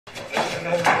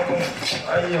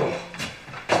哎呦，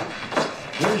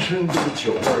浑身都是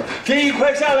酒味儿。天一，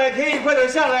快下来！天一，快点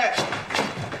下来！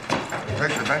白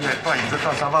水，白水，把椅子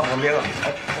到沙发旁边了。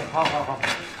哎，好好好。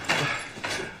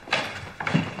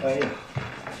哎呀，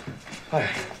哎，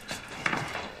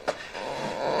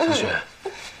小雪，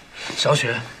小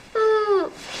雪，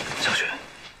小雪，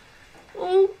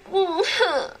你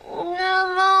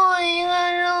把我一个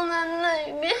人扔在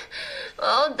那边，我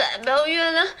要代表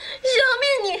月亮消灭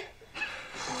你。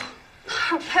哪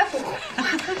儿白虎？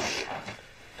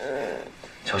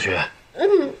小雪，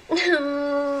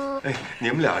哎，你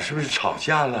们俩是不是吵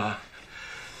架了？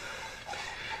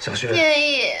小雪，天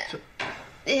意，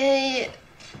天意，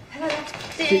来，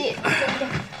天意，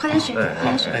喝点水，喝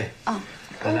点水。啊，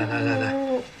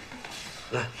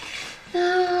来。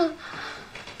啊，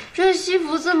这西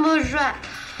服这么帅，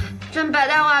穿白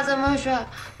大褂这么帅，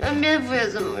穿便服也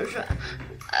这么帅，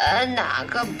哪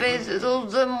个杯子都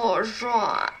这么帅。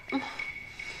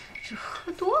这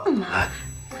喝多了吗？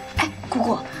哎，姑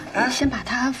姑，你先把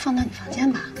它放到你房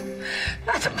间吧。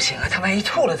那怎么行啊？他万一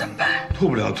吐了怎么办？吐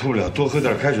不了，吐不了，多喝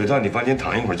点开水，到你房间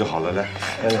躺一会儿就好了。来，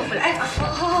吐不了。哎，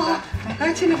好，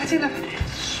来进来吧，进来吧，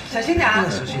小心点啊！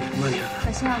小心，慢点。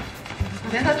小心啊！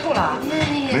别他吐了。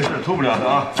没事，吐不了的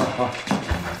啊。好。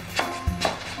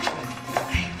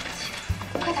哎，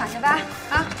快躺下吧，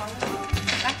啊，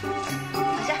来，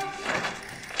躺下。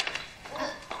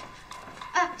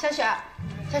哎，小雪，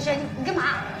小雪，你干嘛？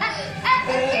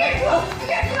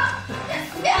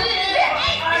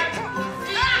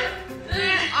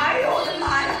哎呦我的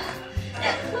妈呀！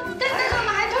这怎么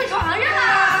还推床上了？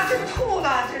啊，真吐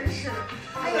了，真是，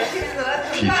恶心死了！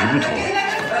体质不同。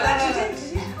来，直接，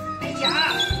哎呀！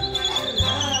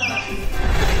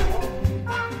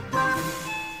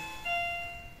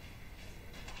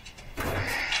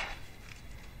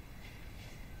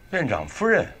院长夫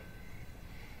人。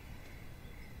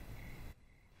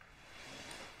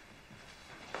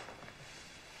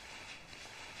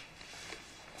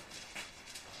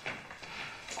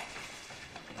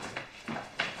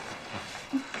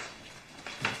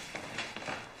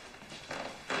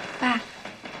爸，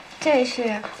这位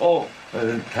是哦，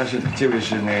这位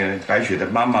是那个白雪的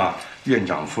妈妈，院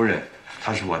长夫人，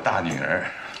她是我大女儿。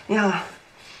你好。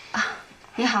啊，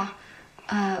你好，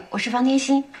我是方天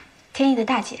心，天意的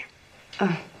大姐。坐。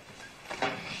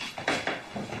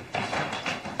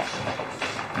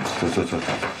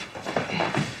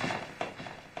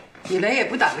你来也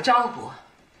不打个招呼，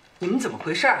你们怎么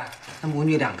回事啊？那母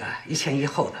女两个一前一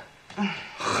后的。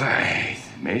嗨，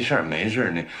没事儿呢。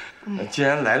既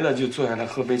然来了，就坐下来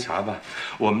喝杯茶吧。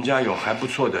我们家有还不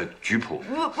错的局谱。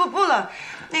不了，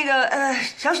那个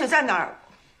小雪在哪儿？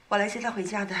我来接她回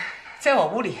家的。在我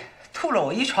屋里吐了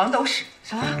我一床都是。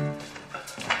什么？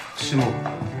师母，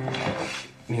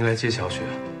您来接小雪。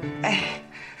哎，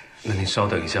那您稍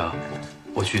等一下，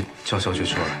我去叫小雪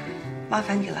出来。麻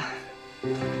烦你了。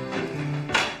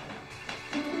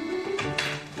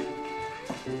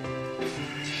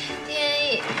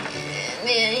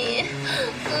天意，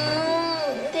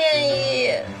天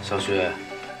意，小雪，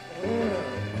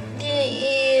天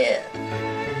意，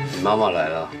你妈妈来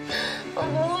了。我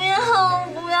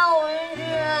不要回去，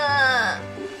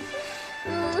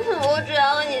我只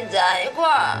要和你在一块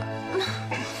儿。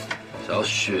小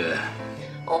雪，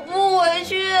我不回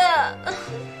去。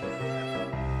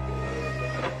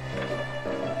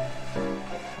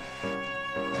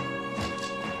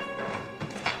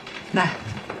来，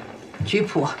局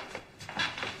谱。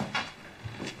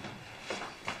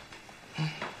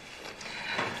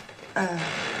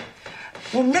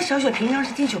我们家小雪平常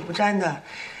是滴酒不沾的，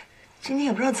今天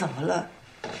也不知道怎么了，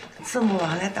这么晚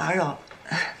还来打扰，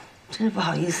真是不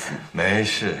好意思。没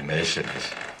事。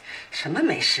什么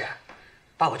没事？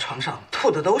把我床上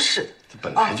吐的都是。这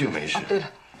本来就没事。对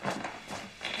了，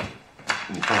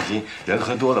你放心，人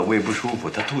喝多了胃不舒服，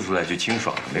他吐出来就清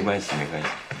爽了，没关系。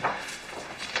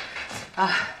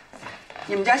啊，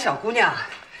你们家小姑娘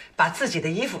把自己的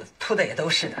衣服吐的也都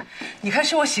是的，你看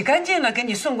是我洗干净了给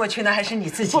你送过去呢，还是你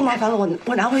自己？不麻烦了，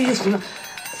我拿回去就行了。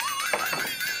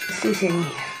谢谢你，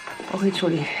我会处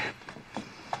理。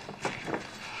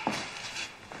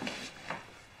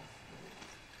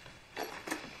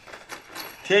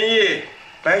天意，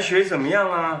白雪怎么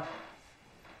样啊？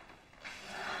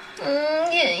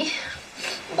天意，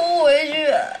不回去。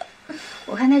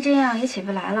我看他这样也起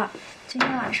不来了，今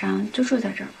天晚上就住在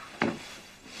这儿吧。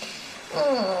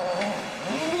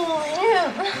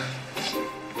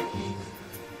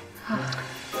好，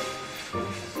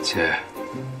姐，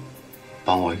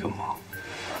帮我一个忙。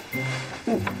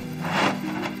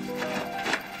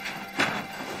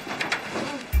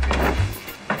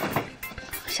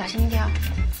小心一点。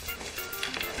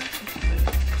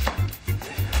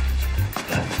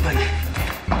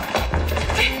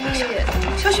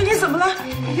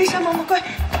别想妈妈，乖，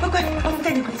妈妈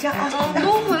带你回家啊！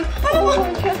不回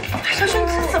去。小雪，你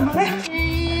这怎么了？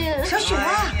小雪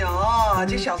啊！哎呦，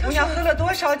这小姑娘喝了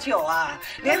多少酒啊，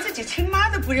连自己亲妈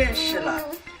都不认识了。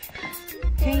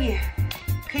天意，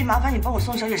可以麻烦你帮我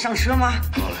送小雪上车吗？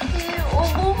我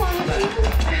不回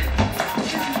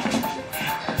去，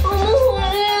我不回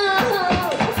去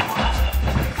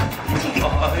了。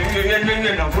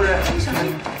院长夫人，小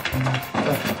心。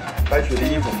白雪的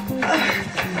衣服，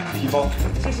皮包。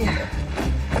谢谢。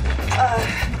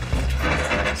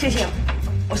谢谢，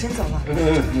我先走了。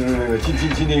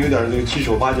今天有点那个七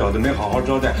手八脚的，没好好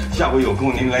招待，下回有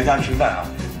空您来家吃饭啊。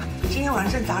今天晚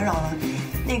上真打扰了，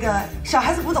那个小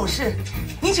孩子不懂事，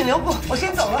你请留步，我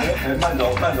先走了。哎，慢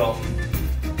走，慢走。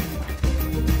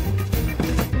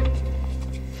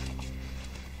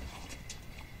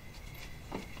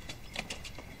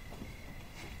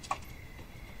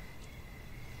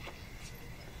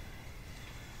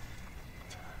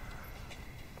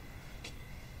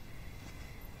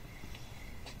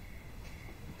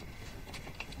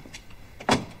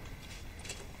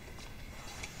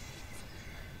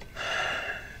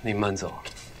您慢走。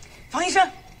方医生，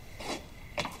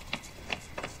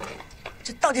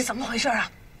这到底怎么回事啊？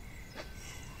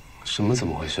什么怎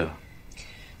么回事？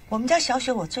我们家小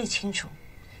雪我最清楚，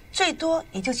最多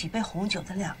也就几杯红酒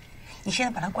的量。你现在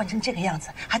把她灌成这个样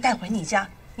子，还带回你家，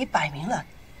你摆明了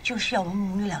就是要我们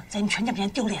母女俩在你全家面前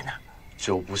丢脸呐！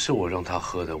酒不是我让她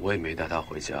喝的，我也没带她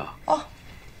回家。哦，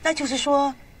那就是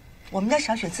说，我们家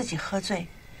小雪自己喝醉，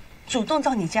主动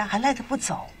到你家还赖着不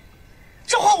走，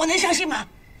这话我能相信吗？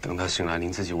等她醒来，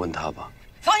您自己问她吧。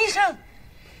方医生，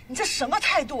你这什么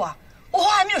态度啊？我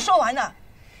话还没有说完呢。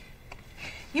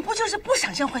你不就是不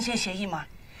想签婚前协议吗？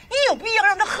你有必要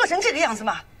让她喝成这个样子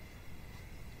吗？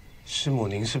师母，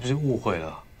您是不是误会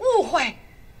了？误会？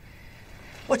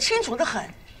我清楚得很。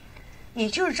你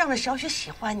就是仗着小雪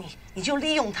喜欢你，你就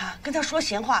利用她，跟她说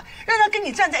闲话，让她跟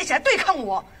你站在一起来对抗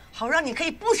我，好让你可以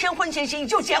不签婚前协议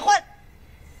就结婚。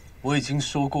我已经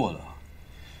说过了，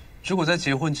如果在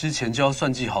结婚之前就要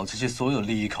算计好这些所有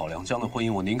利益考量，这样的婚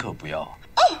姻我宁可不要。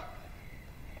哦，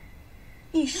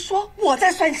你是说我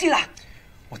在算计了？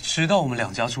我知道我们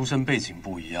两家出身背景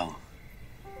不一样，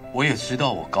我也知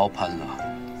道我高攀了，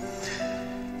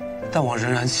但我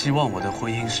仍然希望我的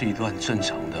婚姻是一段正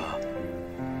常的、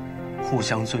互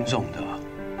相尊重的、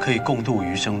可以共度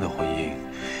余生的婚姻。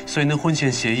所以呢，婚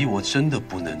前协议我真的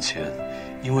不能签，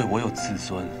因为我有自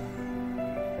尊。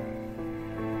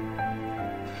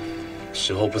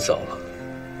时候不早了，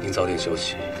您早点休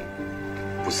息。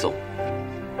不送。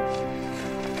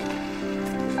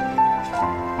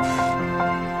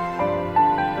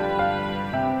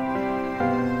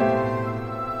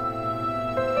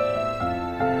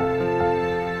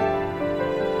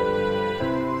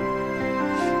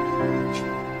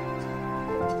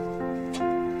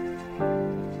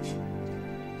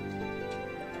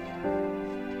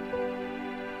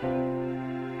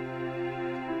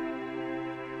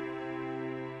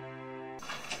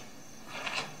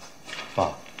爸，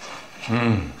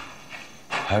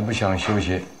还不想休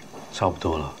息？差不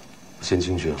多了，我先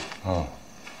进去了。嗯。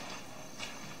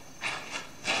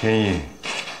天意，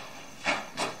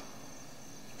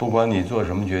不管你做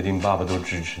什么决定，爸爸都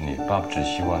支持你。爸爸只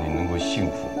希望你能够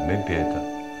幸福，没别的。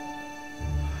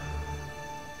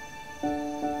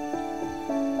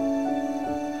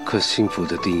可幸福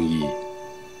的定义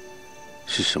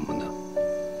是什么呢？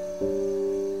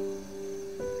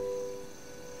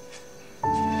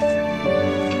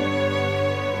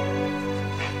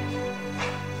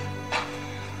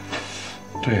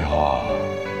对哈，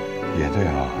也对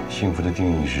哈。幸福的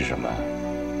定义是什么？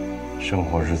生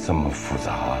活是这么复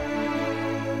杂。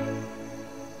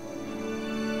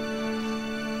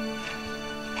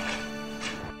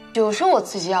酒是我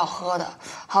自己要喝的，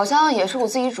好像也是我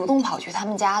自己主动跑去他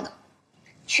们家的。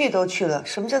去都去了，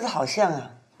什么叫做好像啊？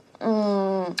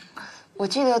我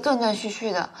记得断断续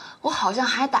续的，我好像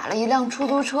还打了一辆出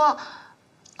租车，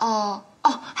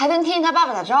还跟天意他爸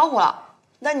爸打招呼了。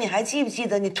那你还记不记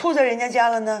得你吐在人家家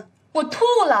了呢？我吐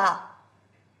了，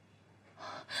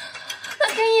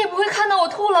那天意也不会看到我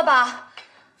吐了吧？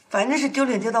反正是丢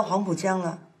脸丢到黄浦江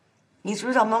了。你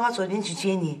知道妈妈昨天去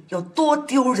接你有多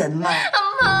丢人吗？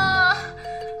妈，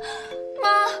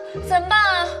怎么办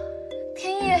啊？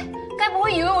天意该不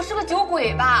会以为我是个酒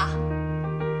鬼吧？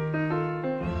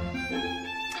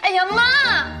哎呀妈，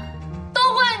都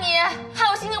怪你，害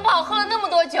我心情不好，喝了那么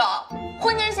多酒。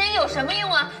婚前协议有什么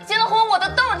用啊？结了婚我的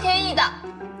都是天意的。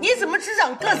你怎么只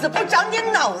长个子不长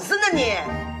点脑子呢你？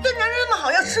对男人那么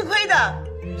好要吃亏的，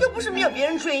又不是没有别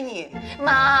人追你。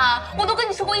妈，我都跟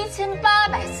你说过1800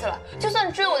次了，就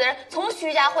算追我的人从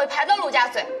徐家汇排到陆家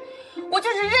嘴，我就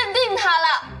是认定他了。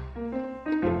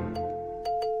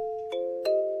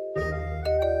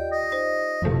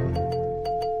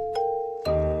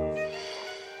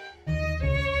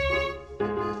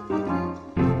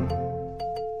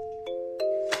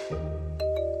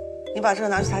你把这个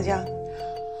拿去他家。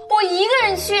我一个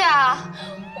人去啊！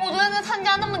我昨天在他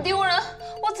家那么丢人，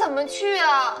我怎么去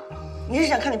啊？你是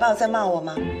想看你爸爸在骂我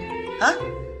吗？啊？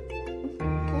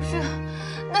不是，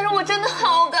但是我真的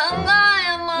好尴尬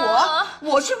呀，妈。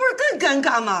我去不是更尴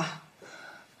尬吗？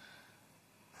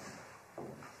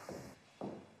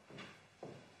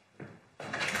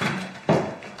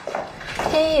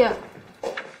天意，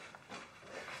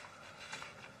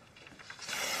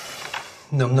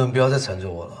能不能不要再缠着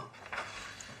我了？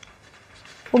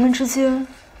我们之间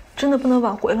真的不能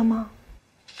挽回了吗？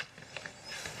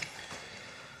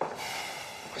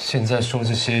现在说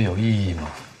这些有意义吗？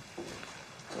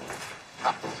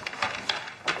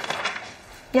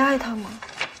你爱他吗？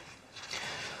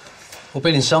我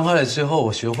被你伤害了之后，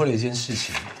我学会了一件事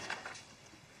情：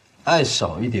爱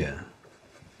少一点，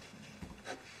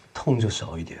痛就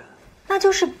少一点。那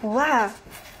就是不爱，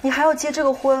你还要结这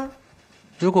个婚？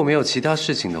如果没有其他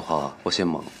事情的话，我先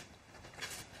忙。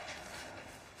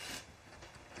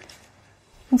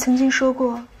你曾经说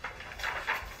过，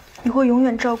你会永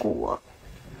远照顾我，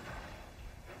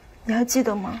你还记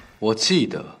得吗？我记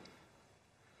得。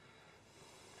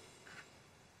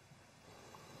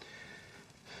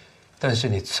但是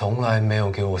你从来没有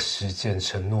给我实践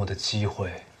承诺的机会。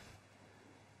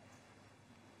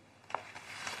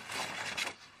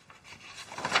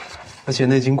而且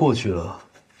那已经过去了，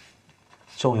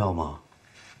重要吗？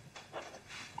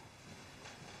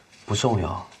不重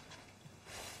要。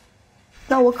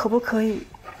那我可不可以，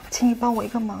请你帮我一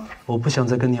个忙？我不想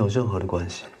再跟你有任何的关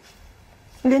系。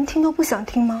你连听都不想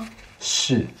听吗？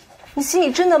是。你心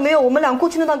里真的没有我们俩过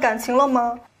去那段感情了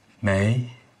吗？没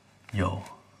有。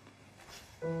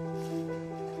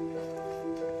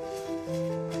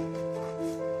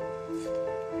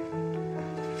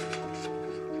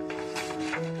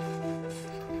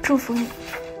祝福你。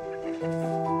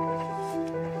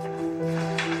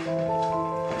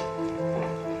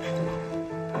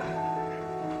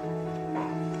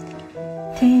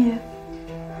天意，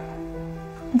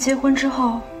你结婚之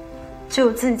后就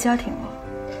有自己家庭了。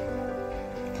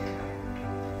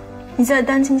你在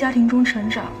单亲家庭中成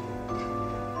长，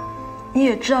你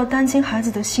也知道单亲孩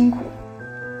子的辛苦。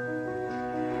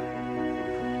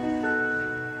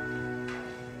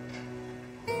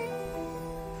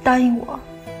答应我，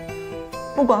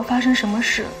不管发生什么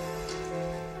事，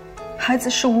孩子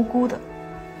是无辜的，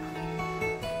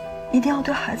一定要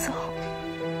对孩子好。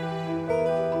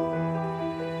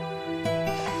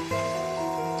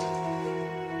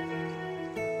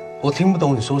我听不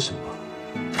懂你说什么，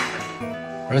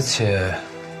而且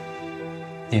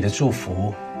你的祝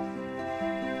福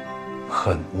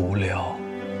很无聊。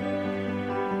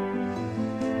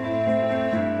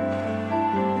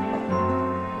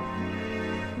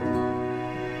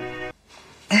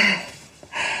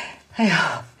哎呦，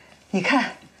你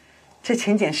看，这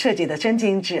请柬设计的真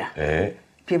精致啊！哎，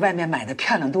比外面买的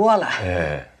漂亮多了。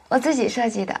哎，我自己设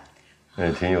计的。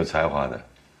那挺有才华的。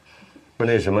不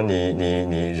是那什么，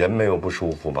你人没有不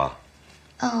舒服吧？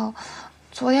哦，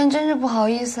昨天真是不好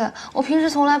意思，我平时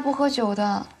从来不喝酒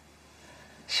的。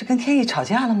是跟天意吵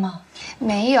架了吗？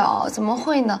没有，怎么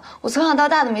会呢？我从小到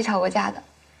大都没吵过架的。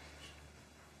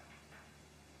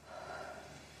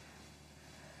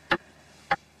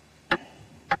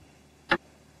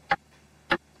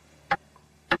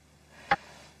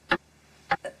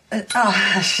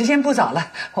时间不早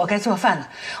了，我该做饭了。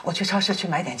我去超市去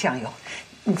买点酱油，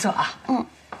你坐啊。嗯。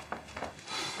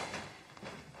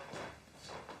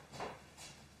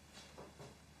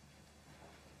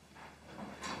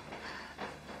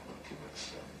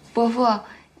伯父，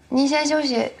您先休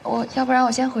息，要不然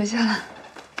我先回去了。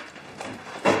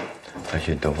阿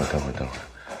雪，等会儿，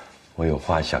我有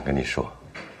话想跟你说。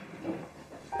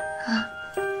啊。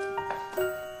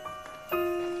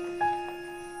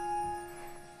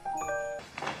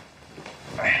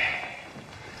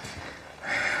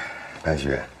白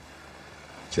雪，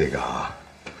这个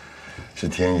是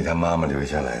天意他妈妈留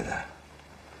下来的，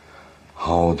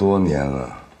好多年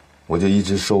了，我就一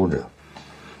直收着。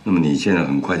那么你现在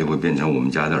很快就会变成我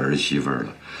们家的儿媳妇了，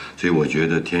所以我觉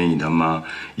得天意他妈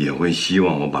也会希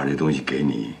望我把这东西给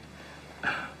你。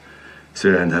虽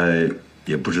然它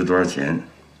也不值多少钱，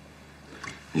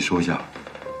你收下。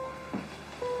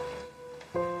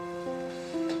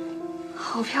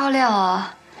好漂亮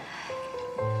啊！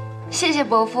谢谢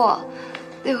伯父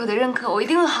对我的认可，我一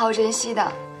定会好好珍惜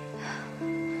的。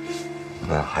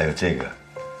那还有这个，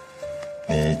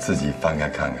你自己翻开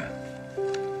看看。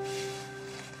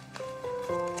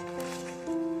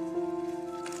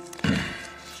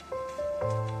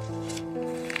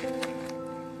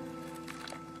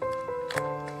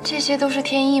这些都是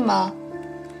天意吗？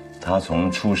他从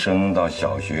出生到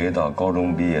小学到高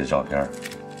中毕业的照片。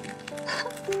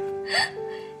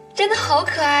真的好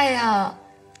可爱呀！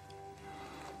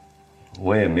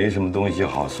我也没什么东西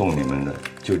好送你们的，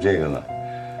就这个了。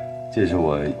这是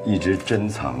我一直珍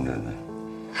藏着的。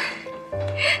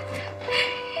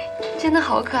真的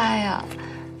好可爱呀！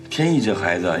天意这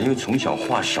孩子啊，因为从小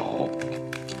话少，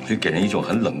所以给人一种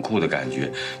很冷酷的感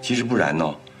觉。其实不然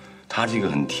呢，他是一个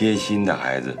很贴心的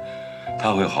孩子，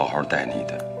他会好好待你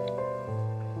的。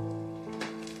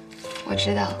我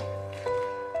知道。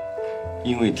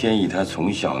因为天意他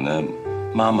从小呢，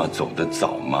妈妈走得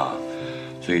早嘛，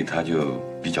所以他就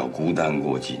比较孤单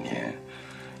过几年，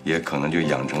也可能就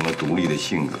养成了独立的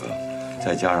性格。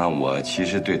再加上我其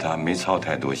实对他没操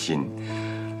太多心，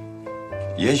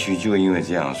也许就因为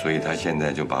这样，所以他现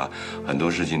在就把很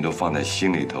多事情都放在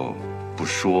心里头，不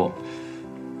说。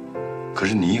可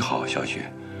是你好，小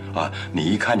雪，啊，你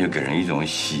一看就给人一种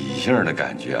喜庆的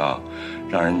感觉啊，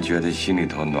让人觉得心里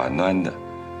头暖暖的。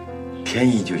天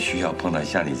意就需要碰到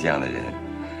像你这样的人，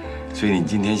所以你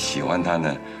今天喜欢他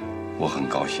呢，我很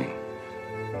高兴，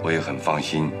我也很放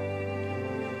心。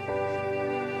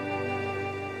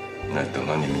那等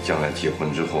到你们将来结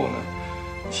婚之后呢，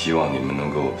希望你们能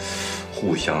够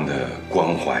互相的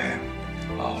关怀，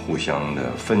啊，互相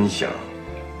的分享，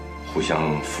互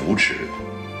相扶持。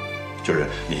就是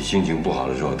你心情不好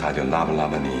的时候，他就拉拔拉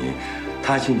拔你；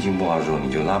他心情不好的时候，你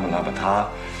就拉拔拉拔他。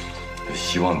就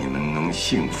希望你们能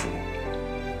幸福。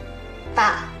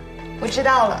爸，我知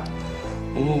道了。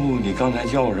哦，你刚才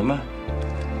叫我什么？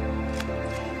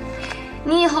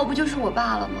你以后不就是我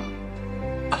爸了吗？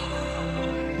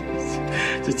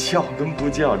这叫跟不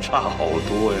叫差好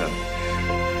多呀。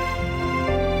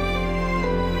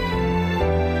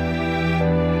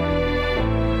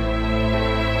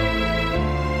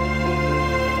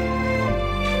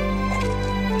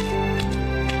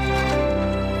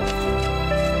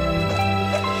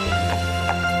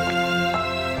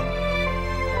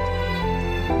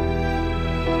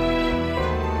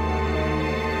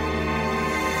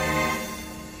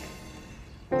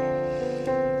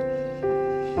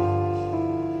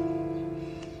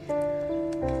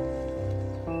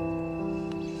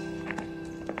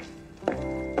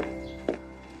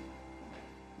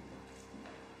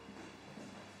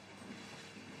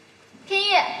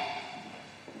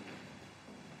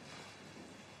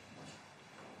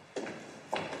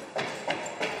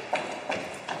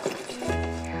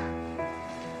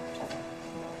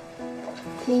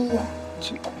天意，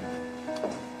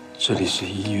这里是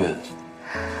医院。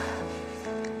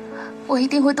我一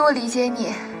定会多理解你，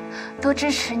多支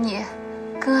持你，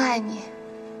更爱你。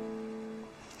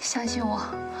相信我，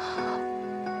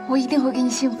我一定会给你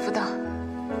幸福的。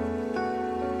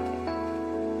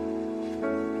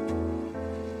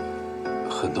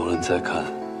很多人在看。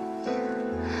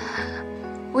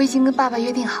我已经跟爸爸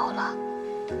约定好了。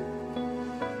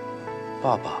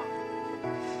爸爸。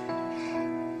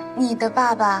你的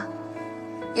爸爸，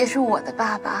也是我的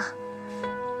爸爸。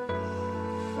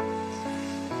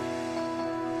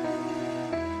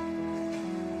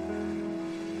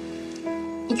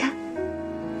你看，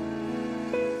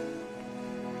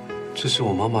这是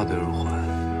我妈妈的耳环。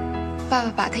爸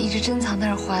爸把他一直珍藏的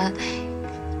耳环，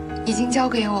已经交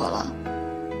给我了。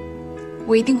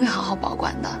我一定会好好保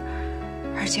管的，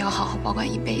而且要好好保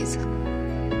管一辈子。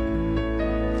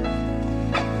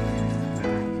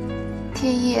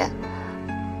天意，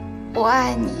我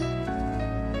爱你，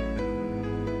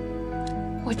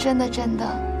我真的